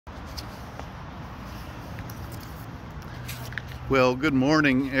Well, good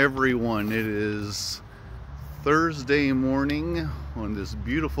morning, everyone. It is Thursday morning on this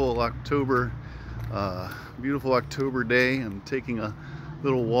beautiful October day. I'm taking a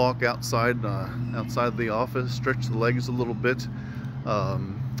little walk outside the office, stretch the legs a little bit,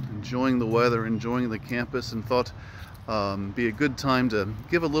 enjoying the weather, enjoying the campus, and thought be a good time to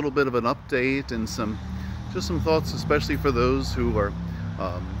give a little bit of an update and some thoughts, especially for those who are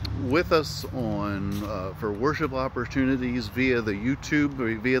with us on for worship opportunities via the YouTube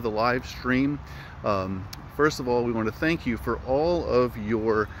or via the live stream. First of all, we want to thank you for all of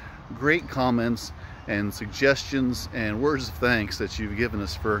your great comments and suggestions and words of thanks that you've given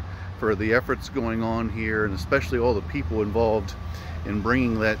us for the efforts going on here, and especially all the people involved in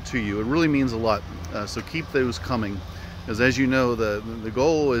bringing that to you. It really means a lot, so keep those coming, because as you know, the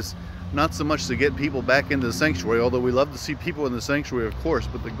goal is not so much to get people back into the sanctuary, although we love to see people in the sanctuary, of course,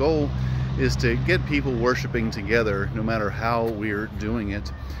 but the goal is to get people worshiping together no matter how we're doing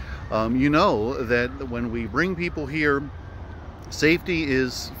it. You know that when we bring people here, safety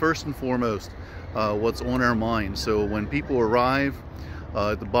is first and foremost what's on our mind. So when people arrive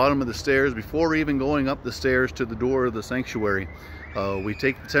at the bottom of the stairs, before even going up the stairs to the door of the sanctuary, we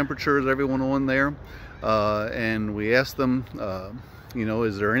take the temperature of everyone on there, and we ask them, you know,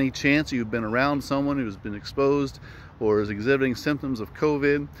 is there any chance you've been around someone who's been exposed or is exhibiting symptoms of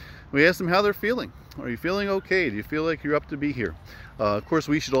COVID? We ask them how they're feeling. Are you feeling okay? Do you feel like you're up to be here? Of course,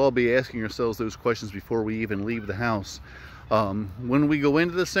 we should all be asking ourselves those questions before we even leave the house. When we go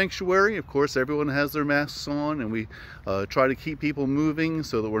into the sanctuary, of course, everyone has their masks on, and we try to keep people moving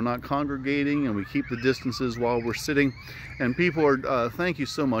so that we're not congregating, and we keep the distances while we're sitting. And people are, thank you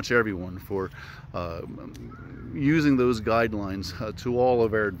so much, everyone, for using those guidelines to all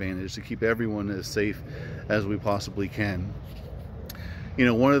of our advantage to keep everyone as safe as we possibly can. You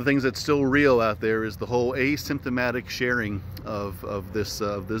know, one of the things that's still real out there is the whole asymptomatic sharing of this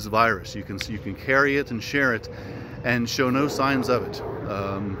virus. You can carry it and share it and show no signs of it.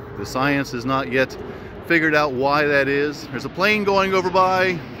 The science has not yet figured out why that is. There's a plane going over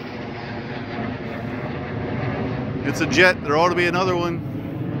by. It's a jet. There ought to be another one.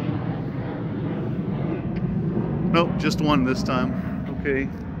 Nope, just one this time. Okay,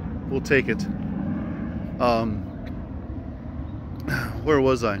 we'll take it. Where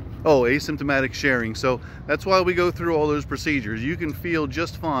was I? Oh, asymptomatic sharing. So that's why we go through all those procedures. You can feel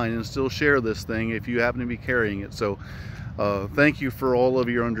just fine and still share this thing if you happen to be carrying it. So thank you for all of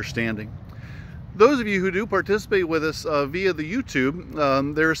your understanding. Those of you who do participate with us via the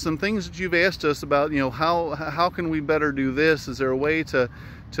YouTube, there are some things that you've asked us about. You know, how can we better do this? Is there a way to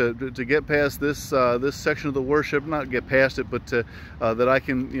get past this this section of the worship? Not get past it, but that I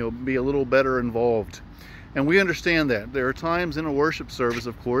can, you know, be a little better involved. And we understand that there are times in a worship service,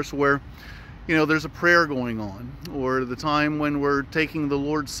 of course, where, you know, there's a prayer going on, or the time when we're taking the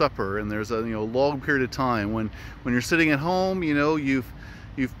Lord's Supper, and there's a, you know, long period of time when you're sitting at home, you know, you've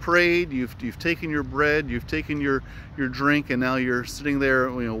prayed, you've taken your bread, you've taken your drink, and now you're sitting there,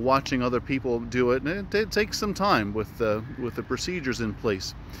 you know, watching other people do it, and it takes some time with the procedures in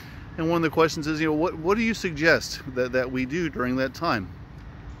place. And one of the questions is, you know, what do you suggest that we do during that time?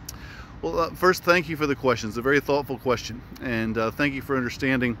 Well, first, thank you for the question. It's a very thoughtful question, and thank you for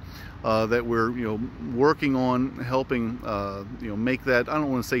understanding that we're, you know, working on helping, you know, make that, I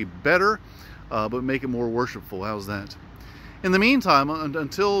don't want to say better, but make it more worshipful. How's that? In the meantime,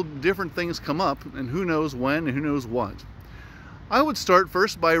 until different things come up, and who knows when and who knows what, I would start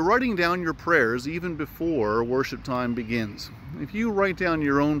first by writing down your prayers even before worship time begins. If you write down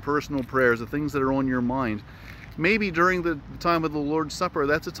your own personal prayers, the things that are on your mind, maybe during the time of the Lord's Supper,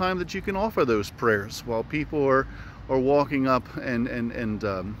 that's a time that you can offer those prayers while people are walking up and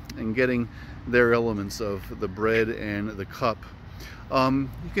getting their elements of the bread and the cup. You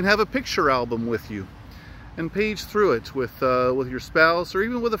can have a picture album with you and page through it with your spouse or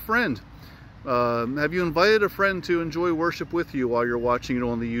even with a friend. Have you invited a friend to enjoy worship with you while you're watching it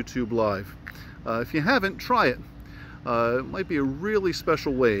on the YouTube Live? If you havenent, try it. It might be a really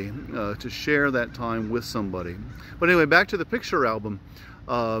special way to share that time with somebody. But anyway, back to the picture album.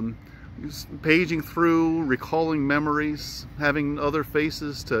 Paging through, recalling memories, having other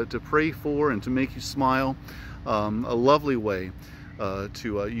faces to pray for and to make you smile. A lovely way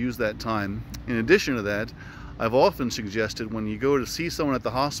to use that time. In addition to that, I've often suggested when you go to see someone at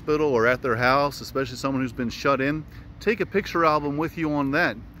the hospital or at their house, especially someone who's been shut in, take a picture album with you on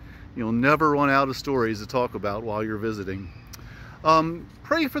that. You'll never run out of stories to talk about while you're visiting.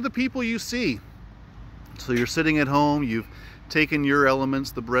 Pray for the people you see. So you're sitting at home, you've taken your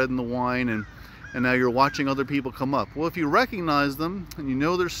elements, the bread and the wine, and now you're watching other people come up. Well, if you recognize them and you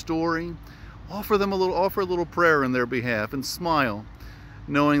know their story, offer a little prayer in their behalf and smile,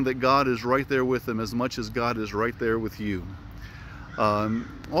 knowing that God is right there with them as much as God is right there with you.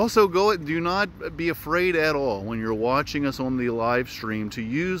 Also, do not be afraid at all when you're watching us on the live stream to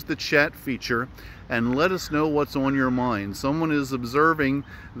use the chat feature and let us know what's on your mind. Someone is observing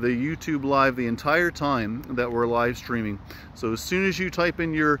the YouTube live the entire time that we're live streaming. So as soon as you type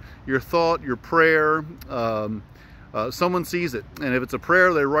in your thought, your prayer, someone sees it. And if it's a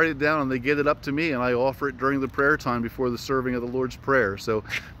prayer, they write it down and they get it up to me, and I offer it during the prayer time before the serving of the Lord's Prayer. So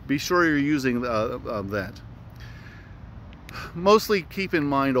be sure you're using that. Mostly keep in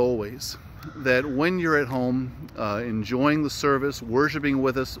mind always that when you're at home enjoying the service, worshiping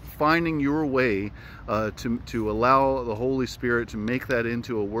with us, finding your way to allow the Holy Spirit to make that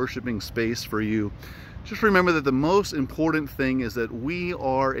into a worshiping space for you, just remember that the most important thing is that we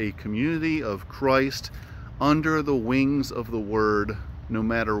are a community of Christ under the wings of the Word, no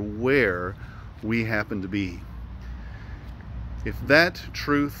matter where we happen to be. If that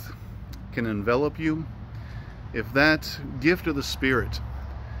truth can envelop you, if that gift of the Spirit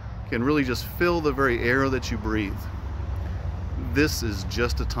can really just fill the very air that you breathe, this is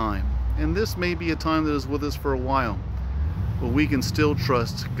just a time. And this may be a time that is with us for a while, but we can still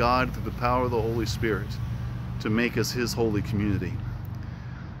trust God through the power of the Holy Spirit to make us His holy community.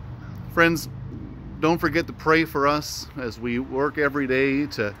 Friends, don't forget to pray for us as we work every day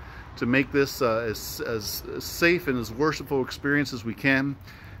to make this as safe and as worshipful experience as we can.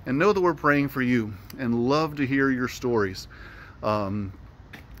 And know that we're praying for you and love to hear your stories.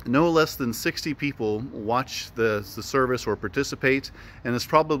 No less than 60 people watch the service or participate, and it's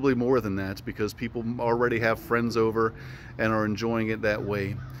probably more than that because people already have friends over and are enjoying it that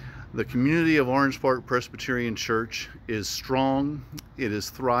way. The community of Orange Park Presbyterian Church is strong, it is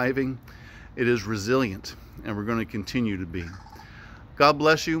thriving, it is resilient, and we're going to continue to be. God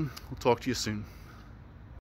bless you. We'll talk to you soon.